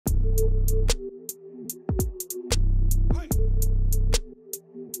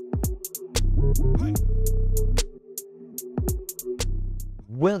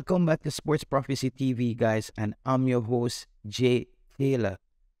Welcome back to Sports Prophecy TV, guys, and I'm your host, Jay Taylor.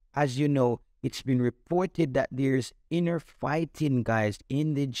 As you know, it's been reported that there's inner fighting, guys,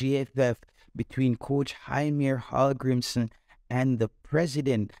 in the JFF between Coach Heimir Hallgrímsson and the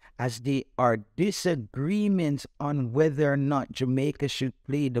president, as they are disagreements on whether or not Jamaica should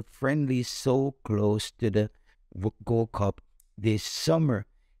play the friendly so close to the Gold Cup this summer.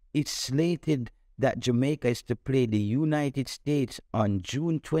 It's slated that Jamaica is to play the United States on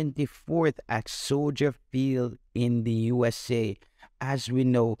June 24th at Soldier Field in the USA. As we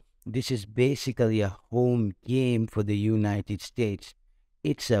know, this is basically a home game for the United States.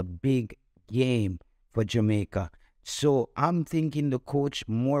 It's a big game for Jamaica. So I'm thinking the coach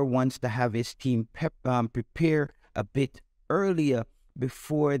more wants to have his team prepare a bit earlier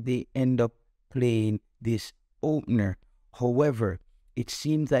before they end up playing this opener. However, it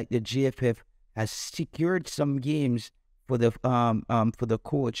seems like the JFF has secured some games for the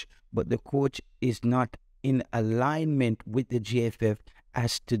coach, but the coach is not in alignment with the JFF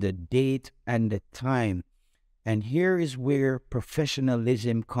as to the date and the time. And here is where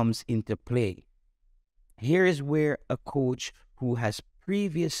professionalism comes into play. Here is where a coach who has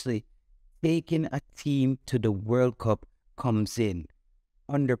previously taken a team to the World Cup comes in.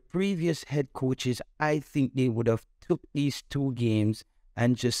 Under previous head coaches, I think they would have took these two games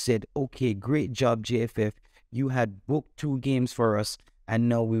and just said, okay, great job, JFF. You had booked 2 games for us, and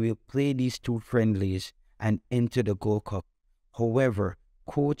now we will play these 2 friendlies and enter the Gold Cup. However,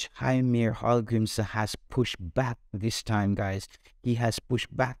 Coach Heimir Hallgrímsson has pushed back this time, guys. He has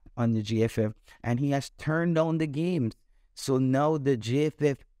pushed back on the JFF, and he has turned down the games. So now the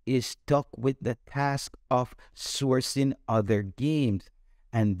JFF is stuck with the task of sourcing other games.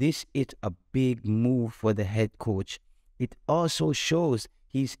 And this is a big move for the head coach. It also shows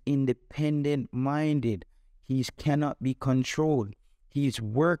he's independent-minded. He cannot be controlled. He's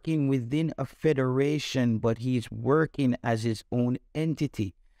working within a federation, but he's working as his own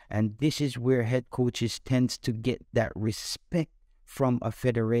entity. And this is where head coaches tend to get that respect from a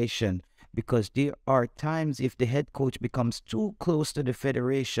federation, because there are times if the head coach becomes too close to the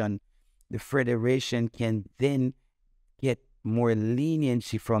federation can then get more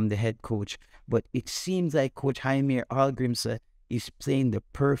leniency from the head coach. But it seems like Coach Heimir Hallgrímsson is playing the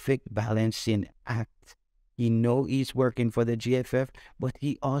perfect balancing act. He knows he's working for the JFF, but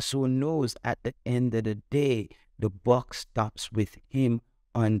he also knows at the end of the day, the buck stops with him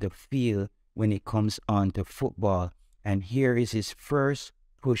on the field when it comes on to football. And here is his first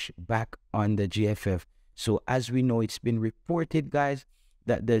push back on the JFF. So as we know, it's been reported, guys,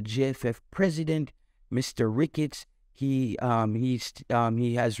 that the JFF president, Mr. Ricketts, he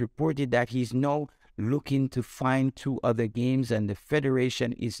has reported that he's now looking to find 2 other games, and the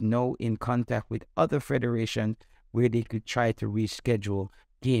federation is now in contact with other federations where they could try to reschedule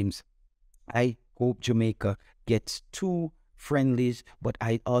games. I hope Jamaica gets 2 friendlies, but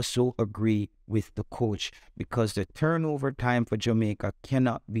I also agree with the coach, because the turnover time for Jamaica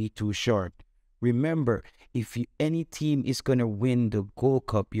cannot be too short. Remember, if any team is going to win the Gold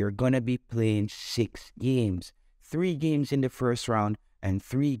Cup, you're going to be playing 6 games. 3 games in the first round and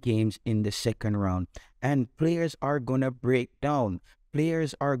 3 games in the second round. And players are going to break down.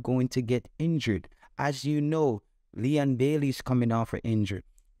 Players are going to get injured. As you know, Leon Bailey's coming off an injury.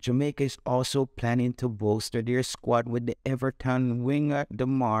 Jamaica is also planning to bolster their squad with the Everton winger,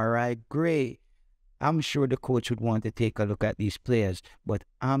 Demarai Gray. I'm sure the coach would want to take a look at these players, but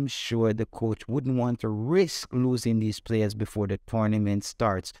I'm sure the coach wouldn't want to risk losing these players before the tournament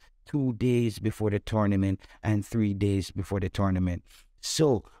starts. 2 days before the tournament and 3 days before the tournament.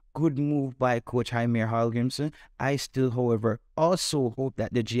 So, good move by Coach Heimir Hallgrímsson. I still, however, also hope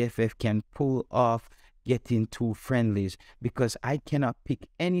that the JFF can pull off getting 2 friendlies, because I cannot pick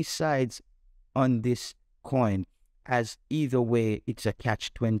any sides on this coin, as either way it's a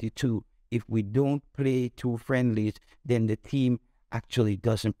catch-22. If we don't play 2 friendlies, then the team actually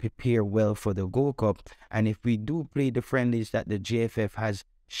doesn't prepare well for the Gold Cup. And if we do play the friendlies that the JFF has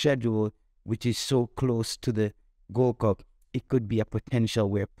schedule, which is so close to the Gold Cup, it could be a potential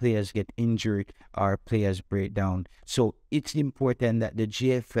where players get injured or players break down. So it's important that the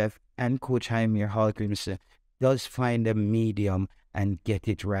JFF and Coach Heimir Hallgrímsson does find a medium and get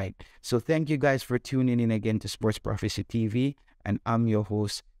it right. So thank you guys for tuning in again to Sports Prophecy TV, and I'm your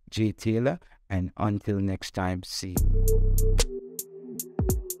host, Jay Taylor, and until next time, see you.